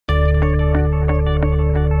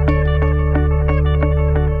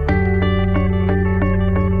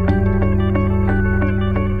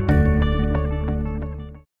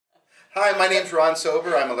Hi, my name's Ron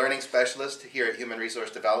Sober. I'm a learning specialist here at Human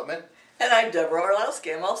Resource Development. And I'm Deborah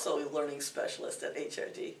Orlowski. I'm also a learning specialist at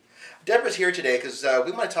HRD. Deborah's here today because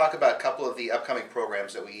we want to talk about a couple of the upcoming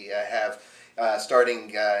programs that we have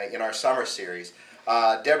starting in our summer series.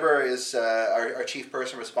 Deborah is our chief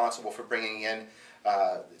person responsible for bringing in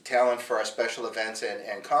talent for our special events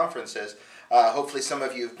and conferences. Hopefully some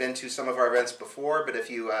of you have been to some of our events before, but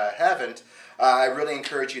if you haven't, I really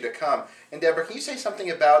encourage you to come. And Deborah, can you say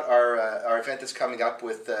something about our event that's coming up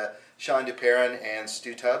with Sean Duperrin and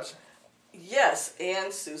Stu Tubbs? Yes,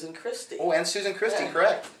 and Susan Christie. Oh, and Susan Christie, yeah.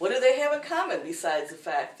 Correct. What do they have in common besides the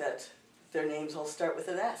fact that their names all start with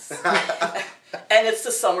an S? And it's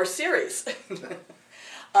the Summer Series.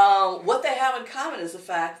 What they have in common is the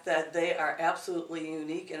fact that they are absolutely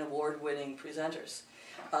unique and award-winning presenters.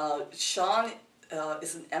 Sean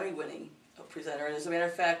is an Emmy-winning presenter, and as a matter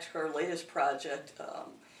of fact, her latest project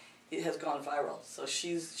it has gone viral. So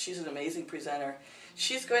she's an amazing presenter.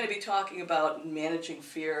 She's going to be talking about managing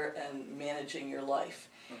fear and managing your life.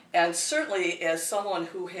 And certainly, as someone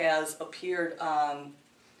who has appeared on,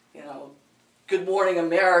 Good Morning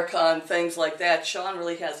America and things like that, Sean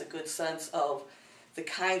really has a good sense of the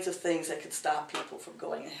kinds of things that could stop people from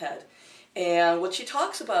going ahead. And what she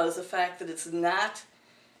talks about is the fact that it's not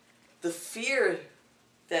the fear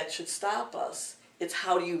that should stop us, it's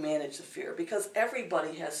how do you manage the fear, because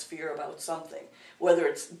everybody has fear about something, whether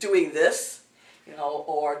it's doing this,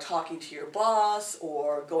 or talking to your boss,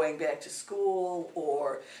 or going back to school,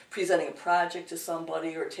 or presenting a project to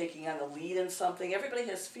somebody, or taking on the lead in something. Everybody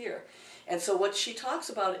has fear. And so what she talks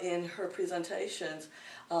about in her presentations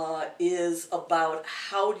is about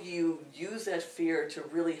how do you use that fear to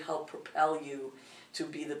really help propel you to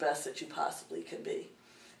be the best that you possibly can be.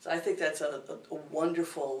 So I think that's a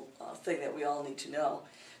wonderful thing that we all need to know.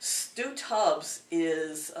 Stu Tubbs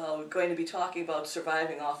is going to be talking about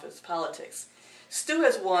surviving office politics. Stu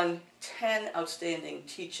has won 10 outstanding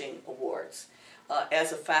teaching awards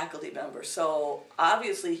as a faculty member. So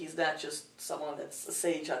obviously he's not just someone that's a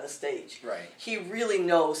sage on the stage. Right. He really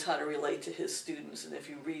knows how to relate to his students. And if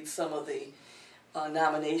you read some of the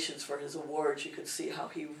nominations for his awards, you could see how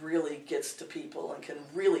he really gets to people and can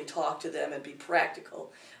really talk to them and be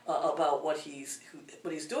practical about what he's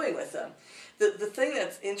doing with them. The thing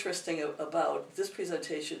that's interesting about this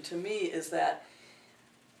presentation to me is that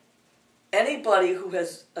anybody who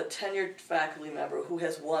has a tenured faculty member who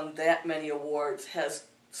has won that many awards has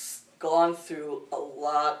gone through a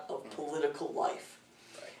lot of political life.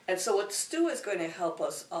 Right. And so what Stu is going to help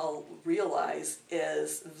us all realize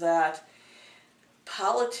is that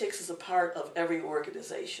politics is a part of every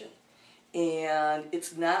organization. And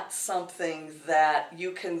it's not something that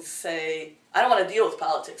you can say, I don't want to deal with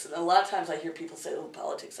politics. And a lot of times I hear people say, oh,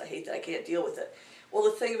 politics, I hate that, I can't deal with it. Well,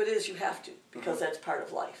 the thing of it is you have to, because that's part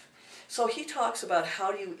of life. So he talks about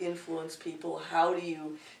how do you influence people, how do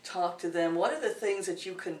you talk to them, what are the things that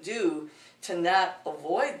you can do to not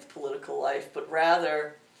avoid political life, but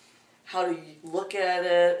rather how to look at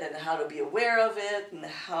it and how to be aware of it and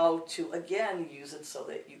how to, again, use it so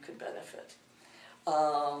that you can benefit.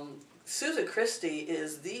 Susan Christie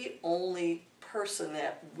is the only person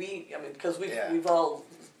that because we've all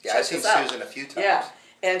checked I've seen this out. Susan a few times. Yeah.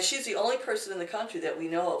 And she's the only person in the country that we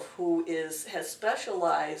know of who has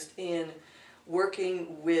specialized in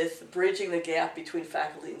working with bridging the gap between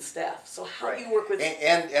faculty and staff. So how do you work with...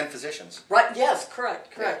 And physicians. Right, yes,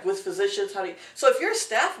 correct. Yeah. With physicians, so if you're a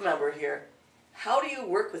staff member here, how do you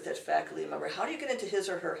work with that faculty member? How do you get into his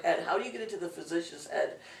or her head? How do you get into the physician's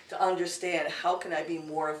head to understand how can I be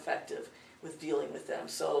more effective with dealing with them?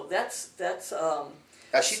 So that's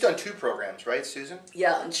Now, she's done 2 programs, right, Susan?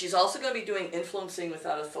 Yeah, and she's also going to be doing Influencing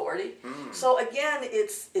Without Authority. So again,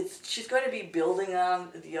 she's going to be building on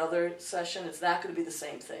the other session. It's not going to be the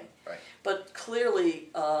same thing. Right. But clearly,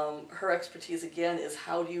 her expertise, again, is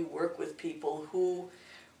how do you work with people who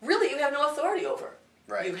really you have no authority over.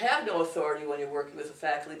 Right. You have no authority when you're working with a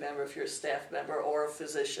faculty member, if you're a staff member or a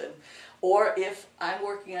physician. Or if I'm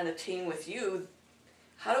working on a team with you,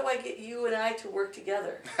 how do I get you and I to work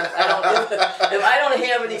together if I don't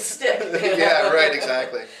have any stick? Yeah, right,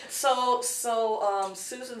 exactly. So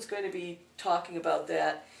Susan's going to be talking about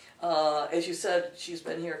that. As you said, she's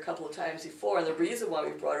been here a couple of times before, and the reason why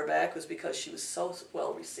we brought her back was because she was so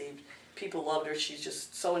well received. People loved her. She's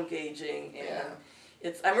just so engaging,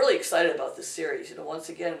 and I'm really excited about this series. Once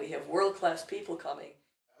again, we have world-class people coming.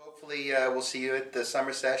 Hopefully we'll see you at the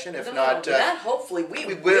summer session. If not hopefully,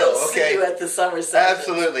 we will see you at the summer session.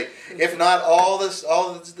 Absolutely. If not all the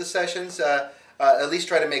sessions, at least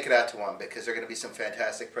try to make it out to one, because there are going to be some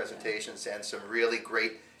fantastic presentations and some really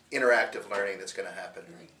great interactive learning that's going to happen.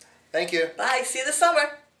 Thank you. Bye. See you this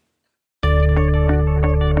summer.